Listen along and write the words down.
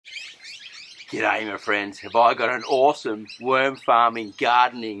G'day my friends, have I got an awesome worm farming,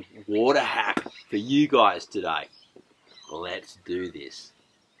 gardening, water hack for you guys today. Let's do this.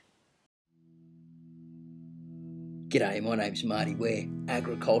 G'day, my name's Marty. We're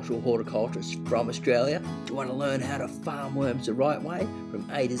agricultural horticulturists from Australia. Do you want to learn how to farm worms the right way from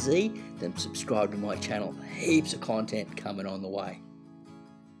A to Z? Then subscribe to my channel. Heaps of content coming on the way.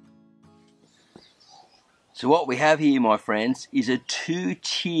 So what we have here, my friends, is a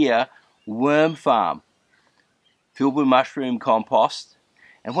 2-tier worm farm filled with mushroom compost.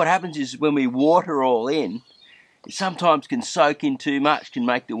 And what happens is when we water all in, it sometimes can soak in too much, can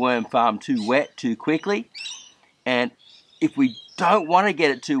make the worm farm too wet too quickly. And if we don't want to get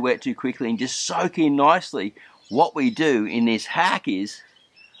it too wet too quickly and just soak in nicely, what we do in this hack is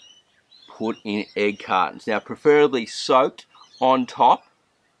put in egg cartons. Now preferably soaked on top.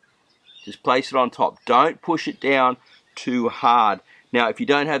 Just place it on top. Don't push it down too hard. Now if you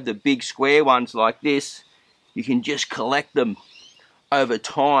don't have the big square ones like this, you can just collect them over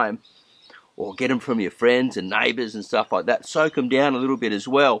time or get them from your friends and neighbours and stuff like that. Soak them down a little bit as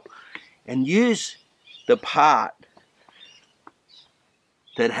well and use the part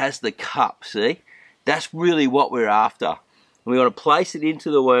that has the cup, see? That's really what we're after. We want to place it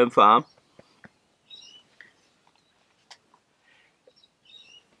into the worm farm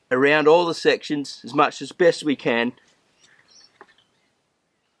around all the sections as much as best we can.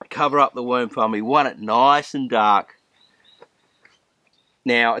 Cover up the worm farm. We want it nice and dark.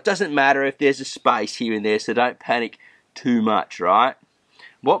 Now it doesn't matter if there's a space here and there, so don't panic too much, right?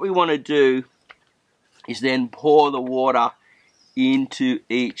 What we want to do is then pour the water into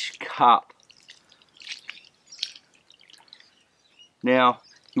each cup. Now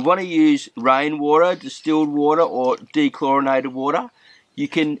you want to use rainwater, distilled water or dechlorinated water. You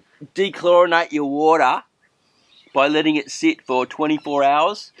can dechlorinate your water by letting it sit for 24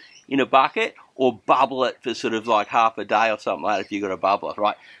 hours in a bucket or bubble it for sort of like half a day or something like that if you've got a bubbler,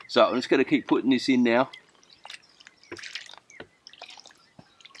 right? So I'm just going to keep putting this in now.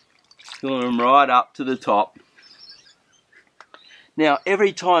 Filling them right up to the top. Now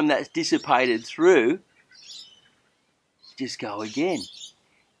every time that's dissipated through, just go again.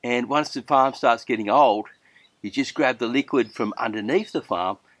 And once the farm starts getting old, you just grab the liquid from underneath the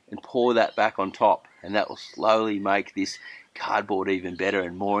farm and pour that back on top, and that will slowly make this cardboard even better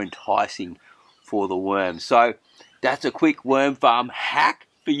and more enticing for the worms. So that's a quick worm farm hack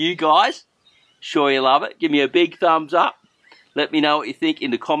for you guys. Sure you love it. Give me a big thumbs up. Let me know what you think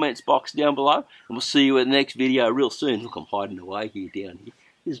in the comments box down below, and we'll see you in the next video real soon. Look, I'm hiding away here down here.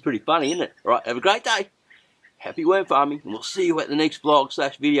 This is pretty funny, isn't it? All right, have a great day. Happy worm farming, and we'll see you at the next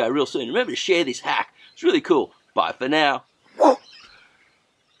vlog/video real soon. Remember to share this hack. It's really cool. Bye for now.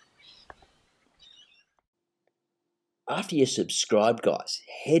 After you're subscribed, guys,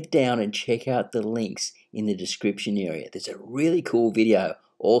 head down and check out the links in the description area. There's a really cool video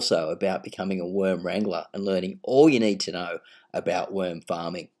also about becoming a worm wrangler and learning all you need to know about worm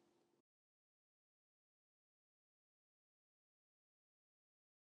farming.